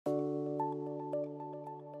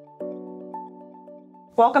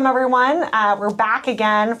Welcome everyone. We're back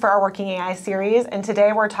again for our Working AI series, and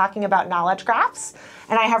today we're talking about knowledge graphs.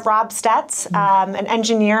 And I have Rob Stetz, an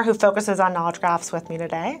engineer who focuses on knowledge graphs with me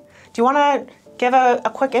today. Do you want to give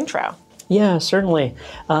a quick intro? Yeah, certainly.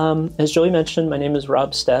 As Julie mentioned, my name is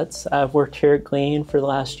Rob Stetz. I've worked here at Glean for the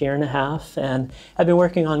last year and a half, and I've been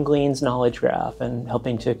working on Glean's knowledge graph and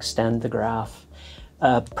helping to extend the graph.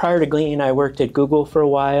 Prior to Glean, I worked at Google for a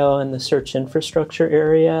while in the search infrastructure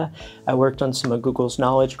area. I worked on some of Google's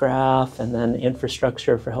knowledge graph and then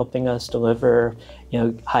infrastructure for helping us deliver,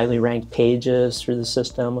 highly ranked pages through the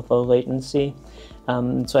system with low latency.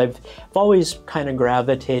 So I've always kind of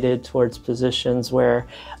gravitated towards positions where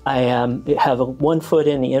I have one foot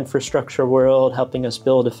in the infrastructure world, helping us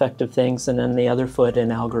build effective things, and then the other foot in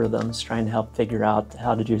algorithms, trying to help figure out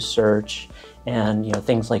how to do search and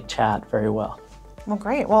things like chat very well. Well,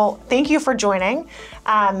 great. Well, thank you for joining.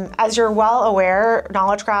 As you're well aware,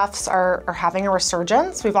 knowledge graphs are having a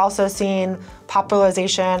resurgence. We've also seen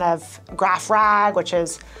popularization of graph RAG, which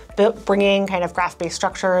is bringing kind of graph-based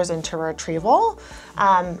structures into retrieval.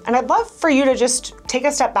 And I'd love for you to just take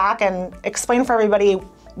a step back and explain for everybody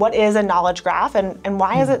what is a knowledge graph and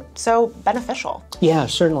why is it so beneficial? Yeah,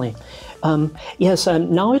 certainly. Yes,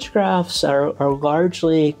 knowledge graphs are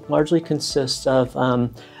largely consist of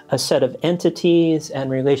a set of entities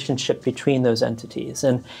and relationship between those entities.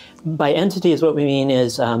 And by entities, what we mean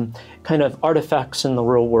is kind of artifacts in the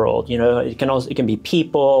real world. It can be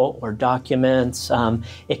people or documents.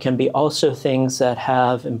 It can be also things that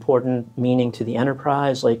have important meaning to the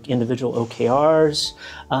enterprise, like individual OKRs.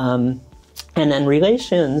 And then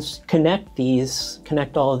relations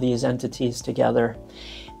connect all of these entities together.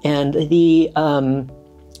 And the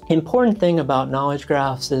important thing about knowledge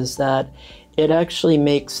graphs is that it actually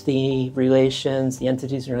makes the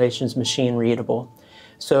entities and relations machine readable.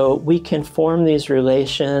 So we can form these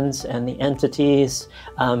relations and the entities.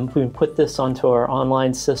 We can put this onto our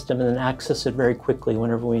online system and then access it very quickly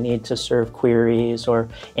whenever we need to serve queries or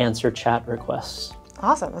answer chat requests.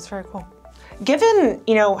 Awesome, that's very cool. Given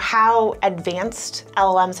how advanced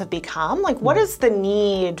LLMs have become, what is the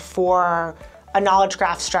need for a knowledge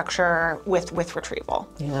graph structure with retrieval?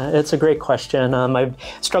 Yeah, it's a great question. I've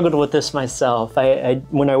struggled with this myself.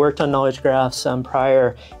 When I worked on knowledge graphs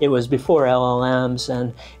prior, it was before LLMs,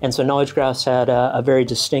 and so knowledge graphs had a very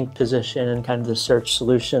distinct position in kind of the search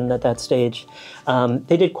solution at that stage.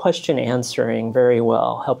 They did question answering very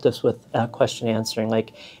well, helped us with question answering,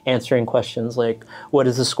 like answering questions like, what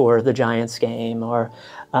is the score of the Giants game? Or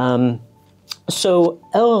so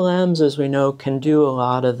LLMs, as we know, can do a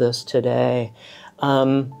lot of this today.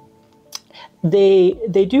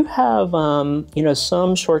 They do have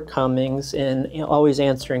some shortcomings in always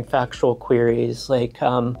answering factual queries, like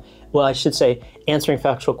I should say answering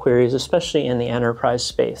factual queries, especially in the enterprise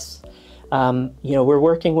space. We're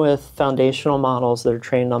working with foundational models that are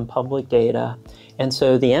trained on public data, and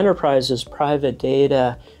so the enterprise's private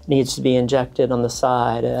data needs to be injected on the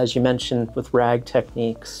side, as you mentioned, with RAG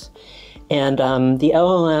techniques. And the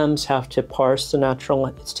LLMs have to parse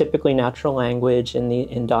it's typically natural language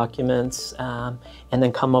in documents, and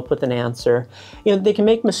then come up with an answer. They can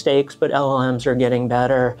make mistakes, but LLMs are getting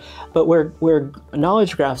better. But where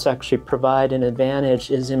knowledge graphs actually provide an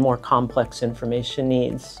advantage is in more complex information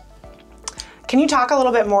needs. Can you talk a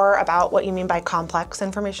little bit more about what you mean by complex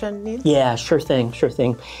information needs? Yeah, sure thing.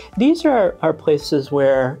 These are places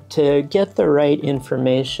where to get the right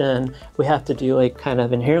information, we have to do kind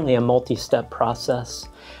of inherently a multi-step process.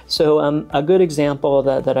 So a good example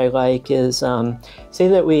that I like is, say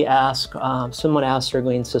that we someone asks our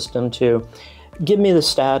Glean system to give me the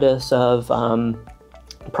status of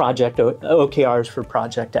project OKRs for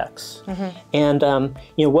Project X. Mm-hmm.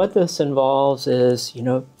 And what this involves is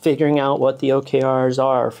figuring out what the OKRs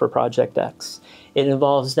are for Project X. It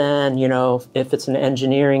involves then, if it's an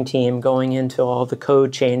engineering team, going into all the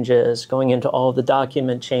code changes, going into all the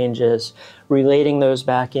document changes, relating those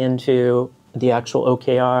back into the actual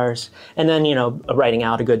OKRs, and then writing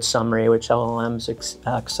out a good summary, which LLMs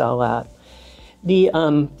excel at. The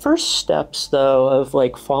first steps, though, of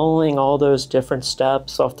following all those different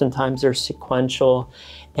steps, oftentimes they're sequential,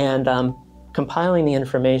 and compiling the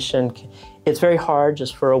information, it's very hard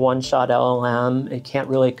just for a one-shot LLM. It can't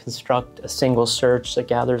really construct a single search that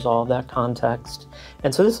gathers all of that context.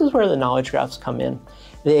 And so this is where the knowledge graphs come in.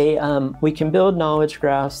 We can build knowledge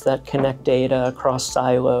graphs that connect data across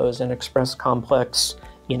silos and express complex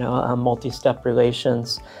multi-step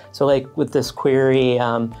relations. So with this query,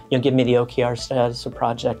 give me the OKR status of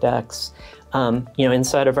Project X.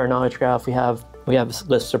 Inside of our knowledge graph, we have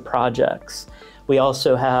lists of projects. we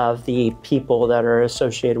also have the people that are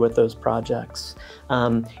associated with those projects.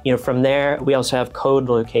 From there, we also have code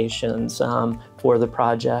locations for the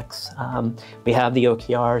projects. We have the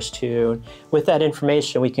OKRs too. With that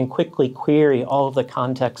information, we can quickly query all of the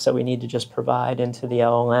context that we need to just provide into the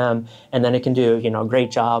LLM, and then it can do a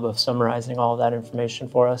great job of summarizing all of that information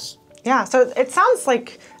for us. Yeah, so it sounds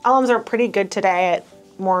like LLMs are pretty good today at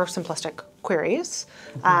more simplistic queries,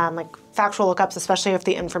 like factual lookups, especially if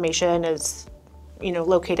the information is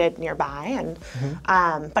located nearby.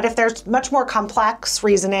 And but if there's much more complex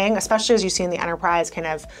reasoning, especially as you see in the enterprise, kind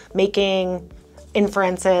of making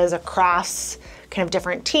inferences across kind of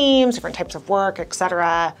different teams, different types of work, et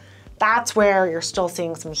cetera, that's where you're still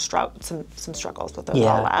seeing some struggles with those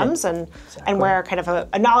LLMs, and where kind of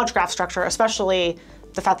a knowledge graph structure, especially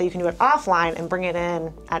the fact that you can do it offline and bring it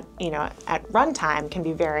in at at runtime, can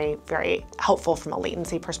be very, very helpful from a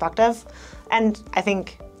latency perspective. And I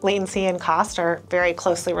think latency and cost are very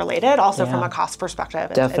closely related. Also, from a cost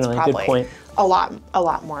perspective, definitely it's probably good point. a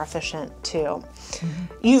lot more efficient too.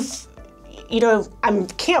 I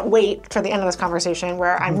can't wait for the end of this conversation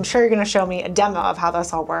where I'm sure you're going to show me a demo of how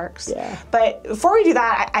this all works. Yeah. But before we do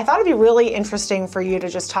that, I thought it'd be really interesting for you to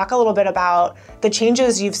just talk a little bit about the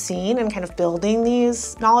changes you've seen in kind of building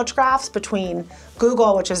these knowledge graphs between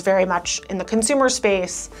Google, which is very much in the consumer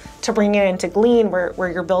space, to bring it into Glean,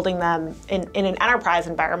 where you're building them in an enterprise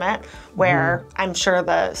environment, where I'm sure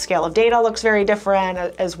the scale of data looks very different,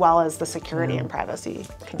 as well as the security and privacy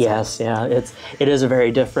concerns. Yes, yeah, it is a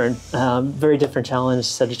very different challenge,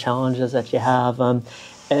 set of challenges that you have. And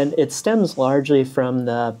it stems largely from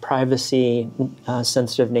the privacy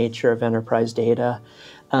sensitive nature of enterprise data.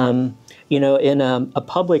 In a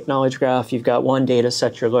public knowledge graph, you've got one data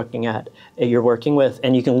set you're working with,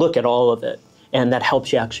 and you can look at all of it. And that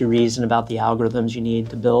helps you actually reason about the algorithms you need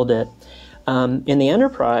to build it. In the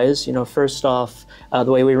enterprise, first off, the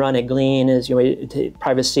way we run at Glean is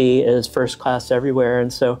privacy is first class everywhere.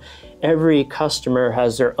 And so every customer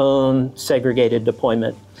has their own segregated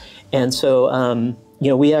deployment. And so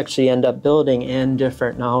we actually end up building in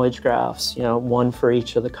different knowledge graphs, one for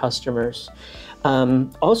each of the customers.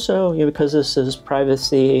 Also, because this is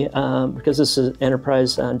privacy, because this is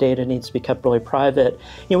enterprise data needs to be kept really private,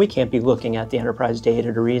 we can't be looking at the enterprise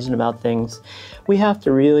data to reason about things. We have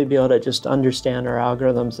to really be able to just understand our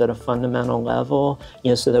algorithms at a fundamental level,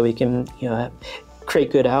 so that we can,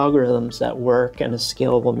 create good algorithms that work in a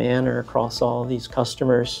scalable manner across all of these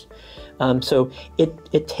customers. So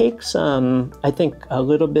it takes, I think, a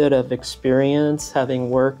little bit of experience having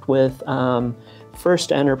worked with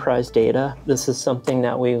first enterprise data. This is something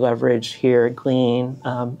that we leverage here at Glean,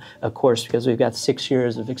 of course, because we've got 6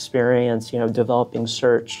 years of experience, developing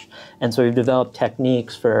search. And so we've developed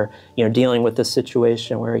techniques for, dealing with the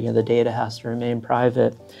situation where, the data has to remain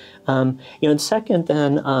private. And second,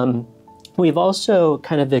 then, we've also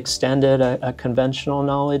kind of extended a conventional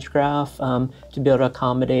knowledge graph to be able to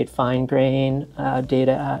accommodate fine-grain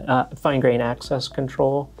fine-grain access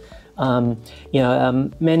control.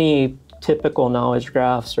 Many typical knowledge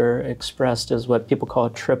graphs are expressed as what people call a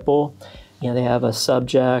triple. They have a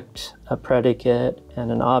subject, a predicate,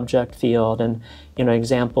 and an object field. And an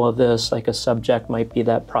example of this, like a subject might be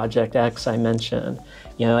that project X I mentioned.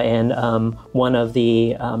 And one of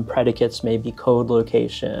the predicates may be code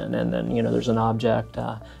location, and then there's an object,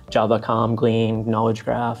 Java.com, Glean, knowledge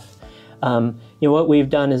graph. What we've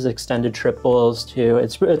done is extended triples to,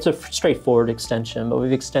 it's a straightforward extension, but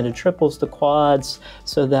we've extended triples to quads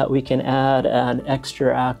so that we can add an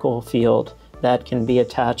extra ACL field that can be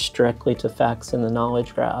attached directly to facts in the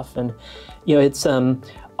knowledge graph. And it's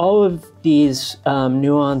all of these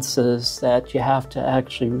nuances that you have to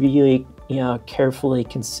actually really carefully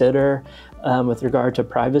consider with regard to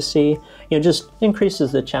privacy, just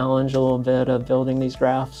increases the challenge a little bit of building these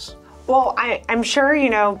graphs. Well, I'm sure,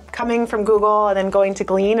 coming from Google and then going to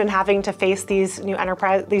Glean and having to face these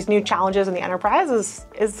new challenges in the enterprise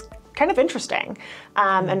is kind of interesting,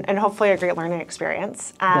 and hopefully a great learning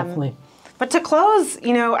experience. Definitely. But to close,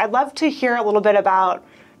 I'd love to hear a little bit about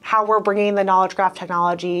how we're bringing the knowledge graph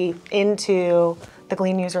technology into the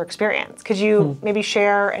Glean user experience. Could you maybe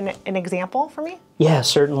share an example for me? Yeah,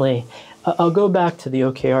 certainly. I'll go back to the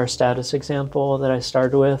OKR status example that I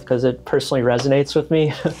started with because it personally resonates with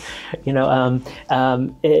me.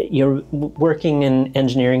 You're working in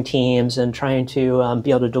engineering teams and trying to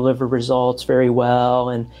be able to deliver results very well,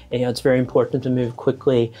 and it's very important to move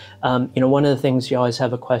quickly. One of the things you always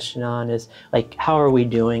have a question on is like, how are we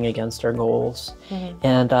doing against our goals?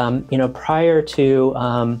 And prior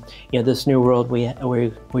to this new world we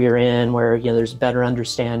are in, where there's better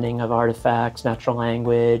understanding of artifacts, natural natural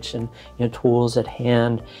language and tools at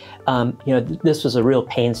hand. This was a real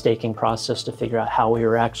painstaking process to figure out how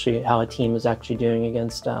a team was actually doing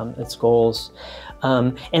against its goals.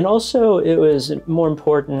 And also, it was more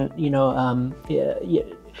important,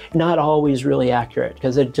 not always really accurate,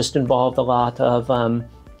 because it just involved a lot of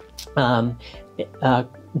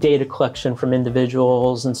data collection from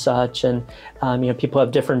individuals and such, and people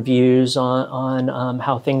have different views on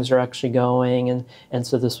how things are actually going, and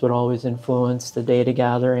so this would always influence the data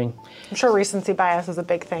gathering. I'm sure recency bias is a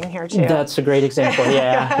big thing here too. That's a great example.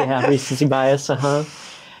 Yeah, recency bias.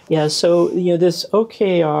 Yeah, so this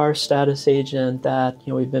OKR status agent that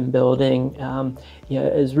we've been building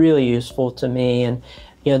is really useful to me, and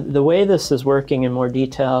the way this is working in more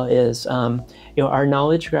detail is our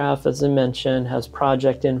knowledge graph, as I mentioned, has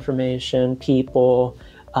project information, people,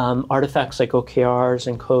 artifacts like OKRs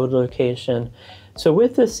and code location. So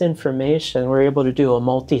with this information, we're able to do a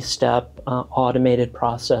multi-step automated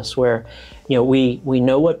process where we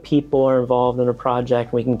know what people are involved in a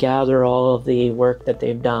project. We can gather all of the work that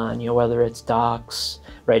they've done, whether it's docs,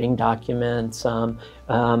 writing documents,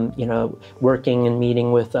 working and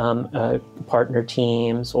meeting with partner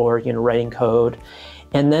teams, or writing code.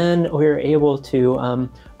 And then we're able to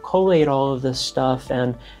collate all of this stuff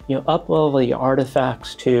and up-level the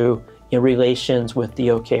artifacts to relations with the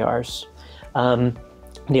OKRs. The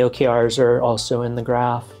OKRs are also in the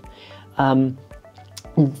graph.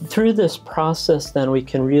 Through this process, then, we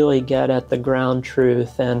can really get at the ground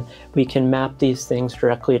truth, and we can map these things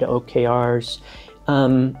directly to OKRs.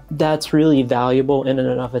 That's really valuable in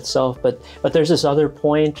and of itself, but there's this other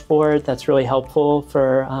point for it that's really helpful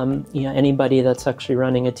for anybody that's actually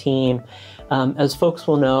running a team. As folks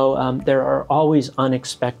will know, there are always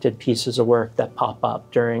unexpected pieces of work that pop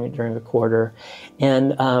up during a quarter,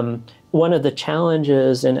 and one of the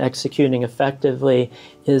challenges in executing effectively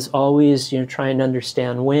is always trying to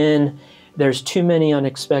understand when there's too many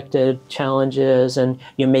unexpected challenges, and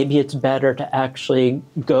maybe it's better to actually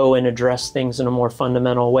go and address things in a more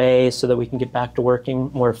fundamental way so that we can get back to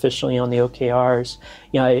working more efficiently on the OKRs.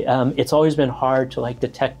 It's always been hard to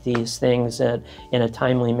detect these things in a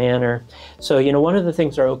timely manner. So one of the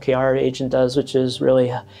things our OKR agent does, which is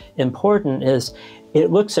really important, is it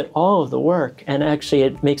looks at all of the work, and actually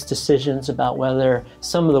it makes decisions about whether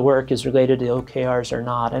some of the work is related to the OKRs or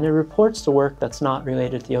not, and it reports the work that's not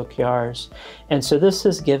related to the OKRs. And so this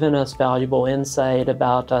has given us valuable insight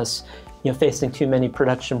about us facing too many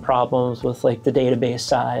production problems with the database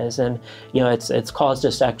size, and it's caused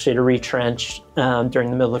us actually to retrench during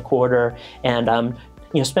the middle of the quarter, and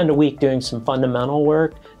spend a week doing some fundamental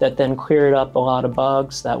work that then cleared up a lot of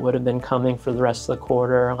bugs that would have been coming for the rest of the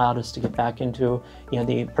quarter, allowed us to get back into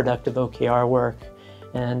the productive OKR work.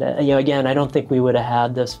 And again, I don't think we would have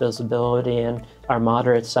had this visibility in our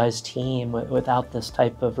moderate-sized team without this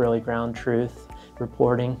type of really ground truth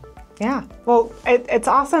reporting. Yeah, well, it's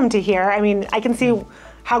awesome to hear. I mean, I can see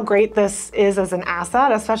how great this is as an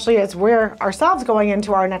asset, especially as we're ourselves going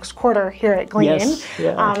into our next quarter here at Glean. Yes,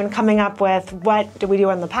 yeah. And coming up with what did we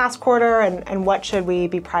do in the past quarter, and what should we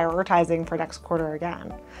be prioritizing for next quarter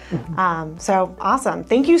again. Mm-hmm. So awesome.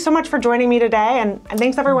 Thank you so much for joining me today, and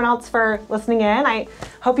thanks everyone else for listening in. I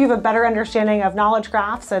hope you have a better understanding of knowledge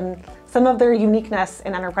graphs and some of their uniqueness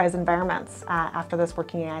in enterprise environments after this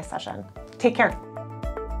Working AI session. Take care.